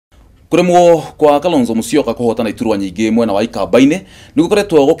Kuremwo kwa Kalonzo Musyoka kuhotana iturwa nyingi mwena wa Ikamba-ini ni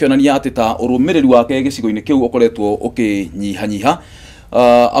gukoretwo gukionania ati ta urumiriri wake gicigo-ini kiu ukoretwo ukinyihanyiha.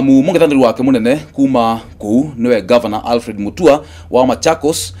 Amu mungethaniri wake munene kuma kuu niwe Governor Alfred Mutua wa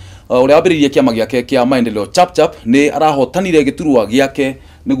Machakos, uria wambiririe kiama giake kia maendeleo chap ni arahotanire giturwa giake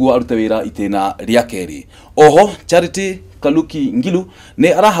niguo arute wira itena ria keri. Oho Charity Kaluki Ngilu ni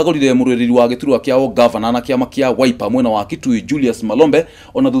arahagorire murwereri wa giturwa kiao Governor na kiama kia Wiper mwena wa Kitui Julius Malombe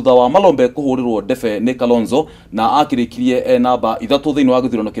ona thutha wa Malombe kuhurirwo ndefe ni Kalonzo na akirikirie namba 3 thiini wa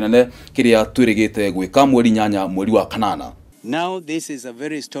githurano kinene kiria twirigite gwika mweri nyanya mweri wa kanana. Now this is a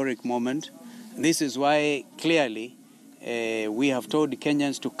very historic moment. This is why clearly we have told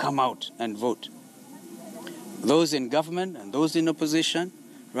Kenyans to come out and vote. Those in government and those in opposition,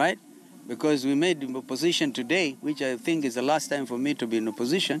 right? Because we made opposition today, which I think is the last time for me to be in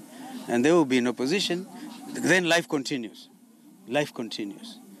opposition, and they will be in opposition, then life continues. Life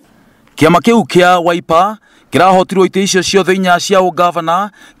continues. Kiama kiu kia Wiper kirahotirwo ite icio ciothe inya cia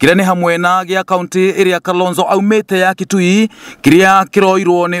Governor kiria ni hamwe na gia county iria Kalonzo aumite ya Kitui kiria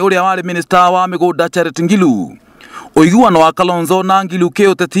kiroirwo ni uria wari minister wa migunda Charity Ngilu. Uiguano wa Kalonzo na Ngilu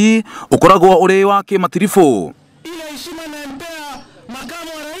kiuteti ukoragwo uri wa kimatirifu. Ile heshima nampea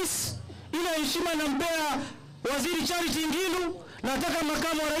makamu wa rais, ile heshima nampea waziri Charity Ngilu. Nataka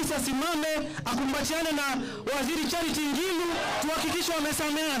makamu wa rais asimame akumbatiane na waziri Charity Ngilu tuhakikishe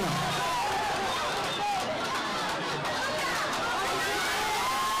wamesameana.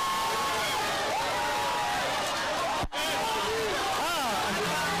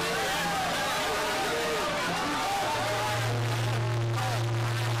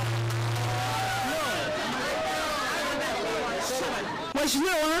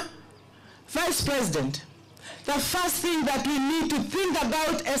 Mheshimiwa Vice President, the first thing that we need to think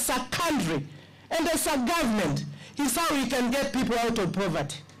about as a country and as a government is how we can get people out of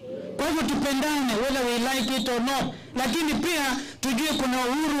poverty. Kwa hivyo tupendane whether we like it or not, lakini pia tujue kuna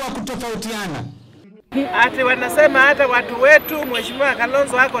uhuru wa kutofautiana. Ati wanasema hata watu wetu Mheshimiwa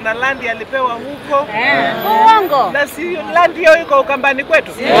Kalonzo hako na landi alipewa huko. Uongo. Na si landi hiyo iko Ukambani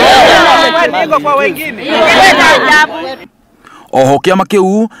kwetu. Kwani iko kwa wengine. Oho kiama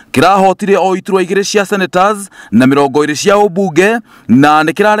kiu kirahotire o iturwa igire cia senators na 20 cia ubunge na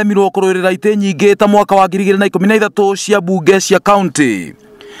ni kiraremirwo kurwirira ite nyingi ta mwaka wa 2013 cia bunge cia county.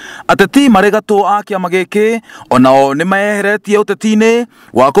 Ateti maregato a kiama giki onao ni maeheretie uteti-ini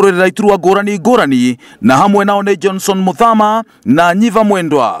wa kurwirira iturwa ngurani na hamwe nao ni Johnson Muthama na Nyiva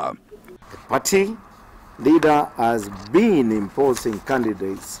Mwendwa. The party leader has been imposing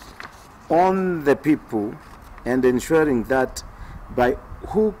candidates on the people and ensuring that by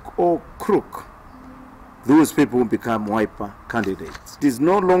hook or crook, those people will become Wiper candidates. It is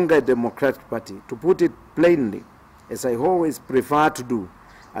no longer a democratic party. To put it plainly, as I always prefer to do,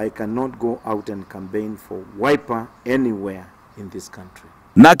 I cannot go out and campaign for Wiper anywhere in this country.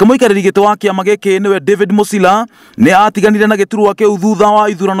 Na kamuikariri gito wa kiama giki niwe David Musila ni atiganire na giturwa kiu thutha wa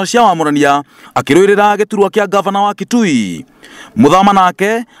ithurano cia wamurania akirwirira giturwa kia Governor wa Kitui. Muthama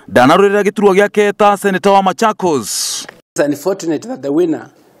nake ndanarwirira giturwa giake ta senator wa Machakos. It's unfortunate that the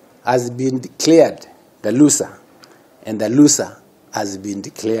winner has been declared the loser and the loser has been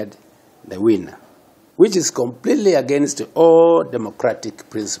declared the winner, which is completely against all democratic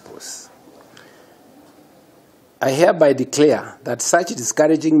principles. I hereby declare that such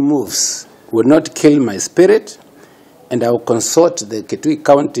discouraging moves will not kill my spirit, and I will consult the Kitui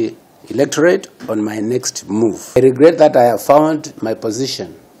County electorate on my next move. I regret that I have found my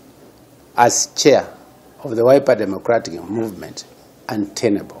position as chair of the Wiper Democratic Movement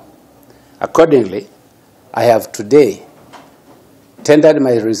untenable. Accordingly, I have today tendered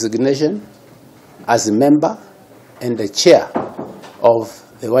my resignation as a member and the chair of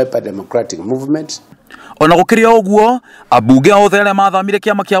the Wiper Democratic Movement. Ona gukiria oguo abunge othe aria mathamire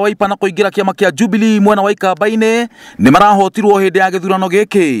kiama kia Wiper na kuingira kiama kia Jubilee mwena wa Ikamba-ini ni marahotirwo hindi ya githurano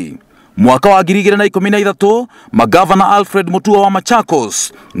giki. Mwaka wa 2013 Governor Alfred Mutua wa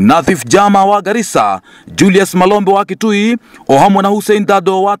Machakos, Nathif Jama wa Garissa, Julius Malombe wa Kitui o hamwe na Hussein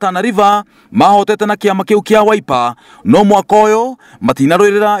Dado wa Tana River mahotete na kiama kiu kia Wiper no mwaka uyu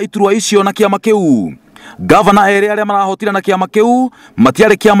matinarwirira iturwa icio na kiama kiu. Governor aria marahotira na kiama kiu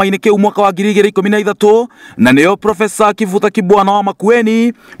matiare kiama-ini kiu mwaka wa 2013 na neo Professor Kivuta Kibwana wa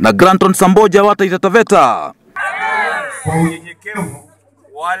Makueni na Granton Samboja wa Taita Taveta. Kwa unyenyekevu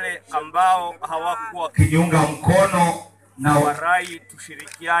wale ambao hawakuwa kiunga mkono na warai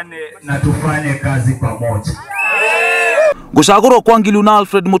tushirikiane na tufanye kazi pamoja. Gucagurwo kwa Ngilu na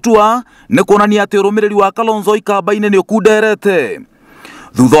Alfred Mutua ni kuonania ati urumiriri wa Kalonzo Ikamba-ini ni ukuderete.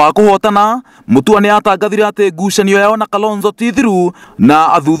 Thutha wa kuhotana, Mutua ni atangathire ati ngucanio yao na Kalonzo ti thiru,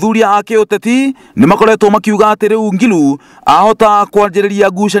 na athuthuria ake uteti ni makoretwo makiuga ati riu Ngilu ahota kwanjiriria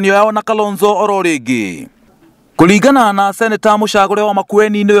ngucanio yao na Kalonzo oro ringi. Kulingana na Seneta Mucagũre wa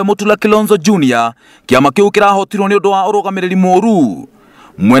Makueni niwe Mutula Kilonzo Jr, kiama kiu kirahotirwo ni undu wa urugamiriri moru.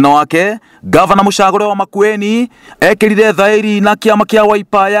 Mwena wake, Gavana Mucagũre wa Makueni ekirire thairi na kiama kia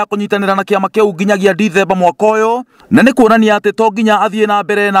Wiper ya kunyitanira na kiama kiu nginyagia Dithemba mwaka uyu, na ni kuonania ati to nginya athie na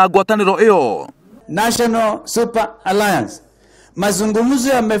mbere na ngwataniro iyo. National Super Alliance. Mazungumzo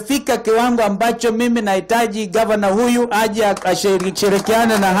yamefika kiwango ambacho mimi nahitaji gavana huyu aje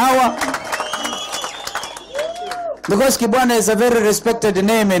ashirikiane na hawa, because Kibwana is a very respected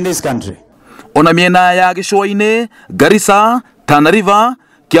name in this country. Ona miena ya Gĩcũa-inĩ, Garissa, Tana River,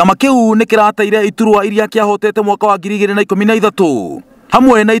 kiama kiu ni kirateire iturwa iria kiahotete mwaka wa 2013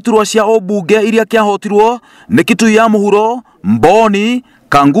 hamwe na iturwa cia obunge iria kiahotirwo ni Kitui ya Mũhuro, Mboni,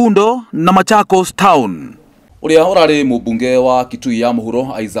 Kangundo na Machakos Town. Uria urari mubunge wa Kitui ya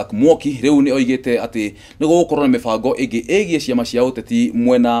Mũhuro Isaac Mwoki riu ni oigite ati ni gukorwo na mibango igi egie ciama cia uteti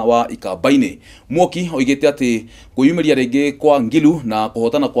mwena wa Ikamba-ini. Mwoki oigite ati kuyumiria ringi kwa Ngilu na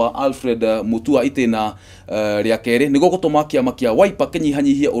kuhotana kwa Alfred Mutua itena ria keri ni gugutuma kiama kia Wiper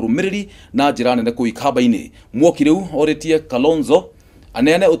kinyihanyihia urumiriri na njira nene ku Ikamba-ini. Mwoki riu oritie Kalonzo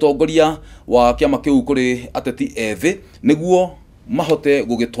anene utongoria wa kiama kiu kuri ateti ethi niguo mahote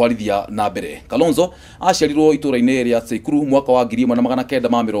gugitwarithia na mbere. Kalonzo aciarirwo itura-ini ria Seikuru mwaka wa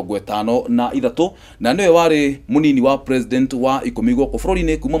 1953 na niwe wari munini wa president wa 10 goko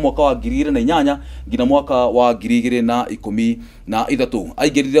bũrũri-inĩ kuma mwaka wa 2008 nginya mwaka wa 2013.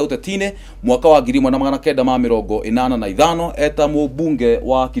 Aingĩrire ũteti-inĩ mwaka wa 1985 eta mũbunge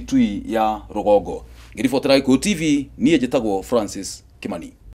wa Kitui ya Rũgongo. Ngiribotera Gikuyu TV, niĩ njĩtagwo Francis Kimani.